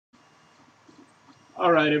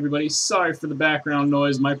Alright everybody, sorry for the background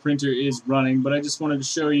noise, my printer is running, but I just wanted to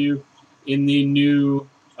show you in the new,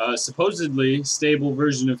 supposedly stable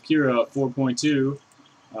version of Cura 4.2.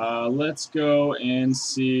 Let's go and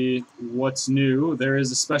see what's new. There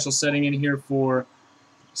is a special setting in here for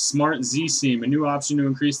Smart Z-Seam, a new option to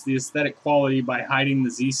increase the aesthetic quality by hiding the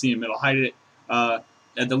Z-Seam. It'll hide it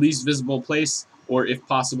at the least visible place, or if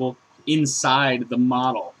possible, inside the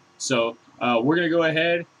model. So we're going to go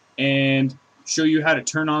ahead and show you how to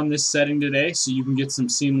turn on this setting today so you can get some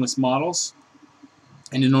seamless models.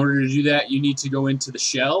 And in order to do that, you need to go into the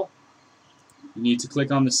shell. You need to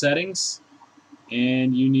click on the settings,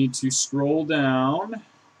 and you need to scroll down,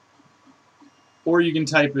 or you can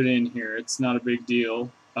type it in here. It's not a big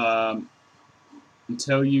deal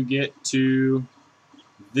until you get to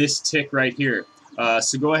this tick right here.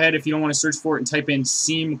 So go ahead, if you don't want to search for it, and type in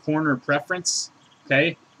seam corner preference.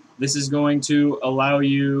 Okay, this is going to allow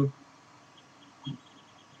you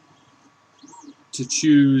to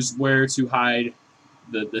choose where to hide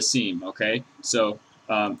the seam. Okay, so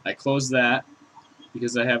I close that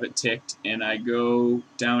because I have it ticked, and I go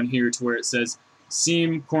down here to where it says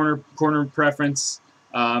seam corner preference,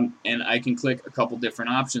 and I can click a couple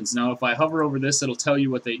different options. Now if I hover over this, it'll tell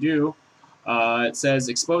you what they do. It says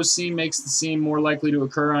exposed seam makes the seam more likely to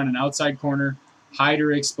occur on an outside corner. Hide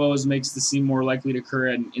or expose makes the seam more likely to occur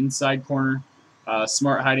at an inside corner.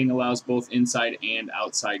 Smart hiding allows both inside and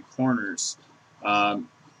outside corners.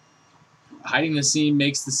 Hiding the seam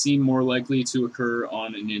makes the seam more likely to occur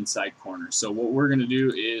on an inside corner. So what we're going to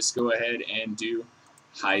do is go ahead and do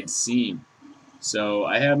hide seam. So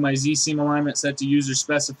I have my Z-seam alignment set to user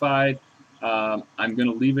specified. I'm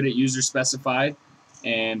going to leave it at user specified,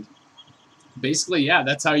 and basically, yeah,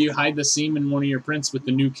 that's how you hide the seam in one of your prints with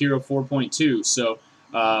the new Cura 4.2. So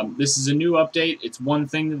this is a new update. It's one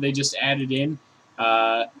thing that they just added in.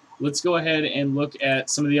 Let's go ahead and look at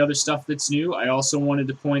some of the other stuff that's new. I also wanted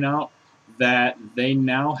to point out that they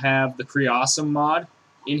now have the Creawsome mod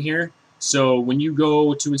in here. So when you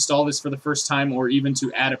go to install this for the first time, or even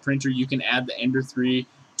to add a printer, you can add the Ender 3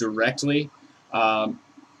 directly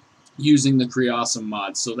using the Creawsome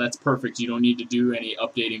mod. So that's perfect. You don't need to do any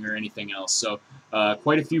updating or anything else. So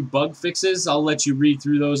quite a few bug fixes. I'll let you read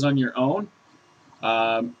through those on your own.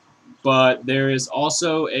 But there is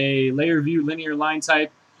also a layer view linear line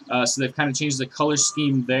type. So they've kind of changed the color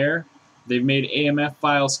scheme there. They've made AMF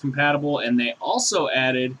files compatible, and they also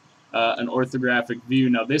added an orthographic view.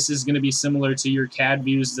 Now this is going to be similar to your CAD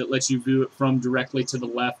views that lets you view it from directly to the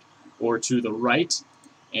left or to the right.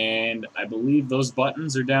 And I believe those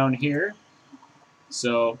buttons are down here.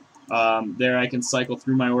 So there I can cycle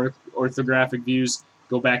through my orthographic views,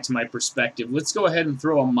 go back to my perspective. Let's go ahead and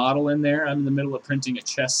throw a model in there. I'm in the middle of printing a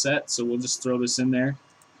chess set, so we'll just throw this in there.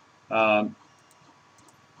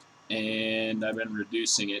 And I've been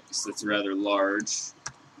reducing it because it's rather large.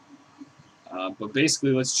 But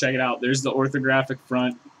basically, let's check it out. There's the orthographic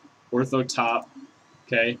front, ortho top,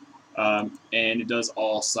 okay, and it does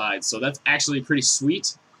all sides. So that's actually pretty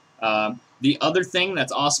sweet. The other thing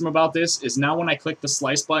that's awesome about this is now when I click the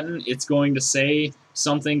slice button, it's going to say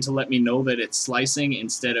something to let me know that it's slicing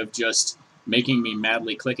instead of just making me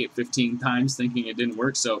madly click it 15 times thinking it didn't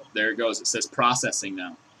work. So there it goes. It says processing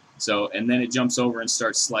now. So, and then it jumps over and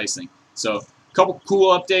starts slicing. So a couple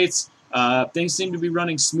cool updates. Things seem to be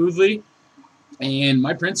running smoothly, and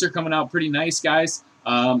my prints are coming out pretty nice, guys.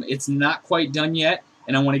 It's not quite done yet,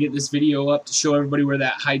 and I want to get this video up to show everybody where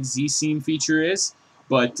that hide Z-seam feature is.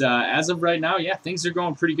 But as of right now, yeah, things are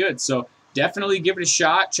going pretty good. So definitely give it a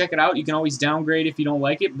shot. Check it out. You can always downgrade if you don't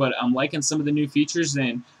like it, but I'm liking some of the new features,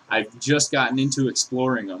 and I've just gotten into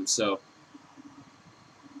exploring them. So